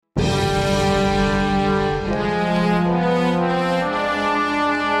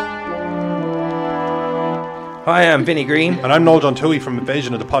Hi, I'm Vinny Green. And I'm Noel John Toohey from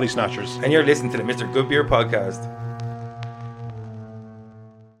Invasion of the Potty Snatchers. And you're listening to the Mr. Good Beer Podcast.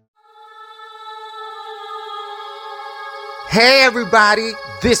 Hey everybody,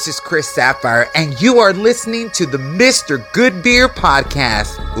 this is Chris Sapphire, and you are listening to the Mr. Good Beer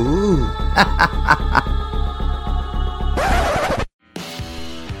Podcast. Ooh.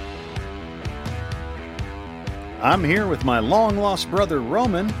 I'm here with my long-lost brother,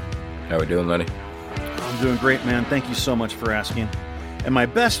 Roman. How we doing, Lenny? I'm doing great, man. Thank you so much for asking. And my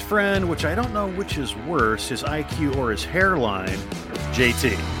best friend, which I don't know which is worse, his IQ or his hairline,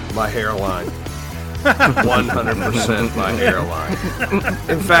 JT. My hairline. 100% my hairline.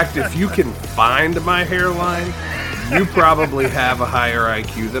 In fact, if you can find my hairline, you probably have a higher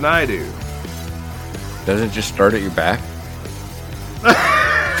IQ than I do. Doesn't it just start at your back?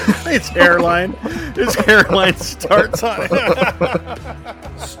 His hairline starts on it.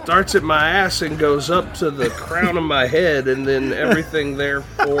 Starts at my ass and goes up to the crown of my head, and then everything there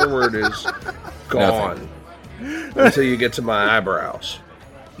forward is gone. Until you get to my eyebrows.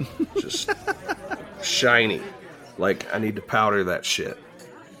 Just shiny. Like I need to powder that shit.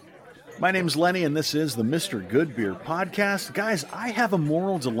 My name's Lenny, and this is the Mr. Good Beer Podcast. Guys, I have a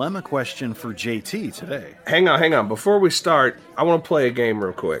moral dilemma question for JT today. Hang on. Before we start, I want to play a game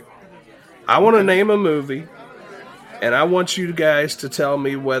real quick. I want to name a movie, and I want you guys to tell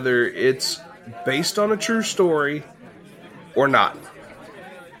me whether it's based on a true story or not.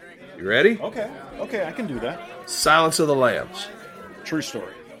 You ready? Okay, I can do that. Silence of the Lambs. True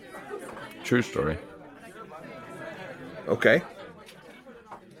story. True story. Okay.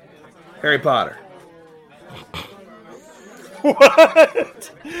 Harry Potter. What?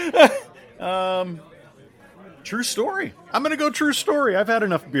 True story. I'm going to go true story. I've had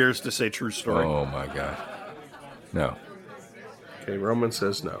enough beers to say true story. Oh, my God. No. Okay, Roman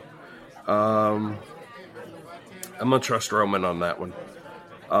says no. I'm going to trust Roman on that one.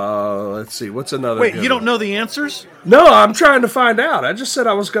 Let's see. What's another? Wait, you don't know the answers? No, I'm trying to find out. I just said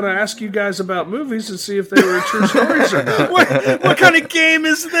I was going to ask you guys about movies and see if they were true stories or not. What kind of game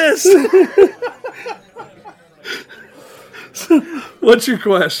is this? What's your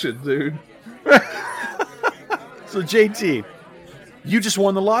question, dude? So, JT, you just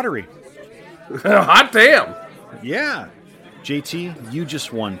won the lottery. Hot damn. Yeah. JT, you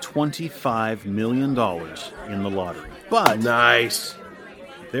just won $25 million in the lottery. But nice.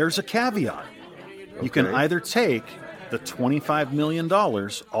 There's a caveat. You can either take the $25 million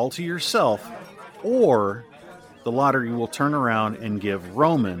all to yourself, or the lottery will turn around and give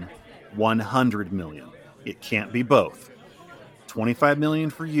Roman $100 million. It can't be both. $25 million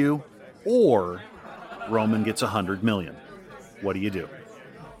for you, or Roman gets $100 million. What do you do?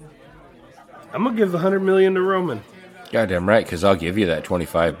 I'm going to give the $100 million to Roman. Goddamn right, because I'll give you that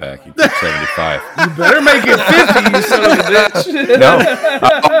 25 back. You took 75. You better make it 50, you son of a bitch. No,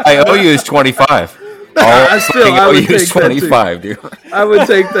 I owe you is 25. I owe you is 25, dude. I would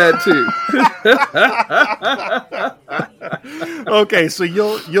take that too. Okay, so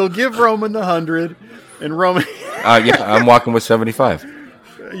you'll give Roman the 100, and Roman. Yeah, I'm walking with 75.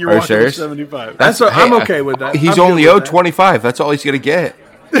 You're walking serious? with 75. I'm okay with that. He's only owed 25. That's all he's gonna get.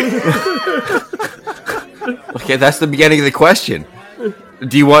 Okay, that's the beginning of the question.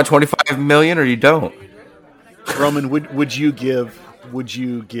 Do you want 25 million or you don't? Roman, would you give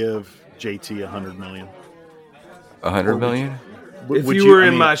JT 100 million? 100 million? If you were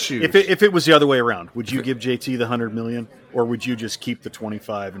in my shoes. If it was the other way around, would you give JT the 100 million, or would you just keep the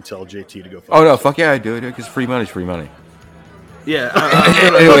 25 and tell JT to go? Oh no, fuck yeah, I do it because free money's free money. Yeah.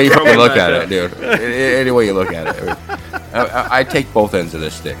 Any way you fucking look at it, dude. Any way you look at it. I take both ends of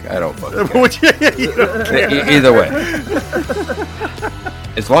this stick. I don't fucking care. Either way.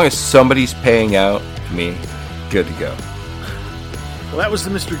 As long as somebody's paying out me, good to go. Well, that was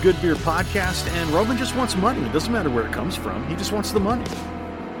the Mr. Good Beer Podcast, and Roman just wants money. It doesn't matter where it comes from. He just wants the money.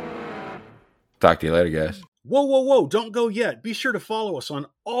 Talk to you later, guys. Whoa. Don't go yet. Be sure to follow us on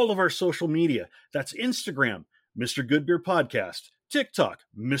all of our social media. That's Instagram, Mr. Good Beer Podcast. TikTok,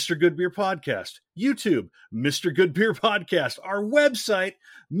 Mr. Good Beer Podcast. YouTube, Mr. Good Beer Podcast. Our website,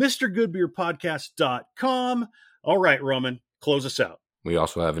 MrGoodBeerPodcast.com. All right, Roman, close us out. We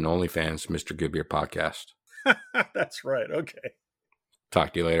also have an OnlyFans, Mr. Good Beer Podcast. That's right. Okay.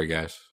 Talk to you later, guys.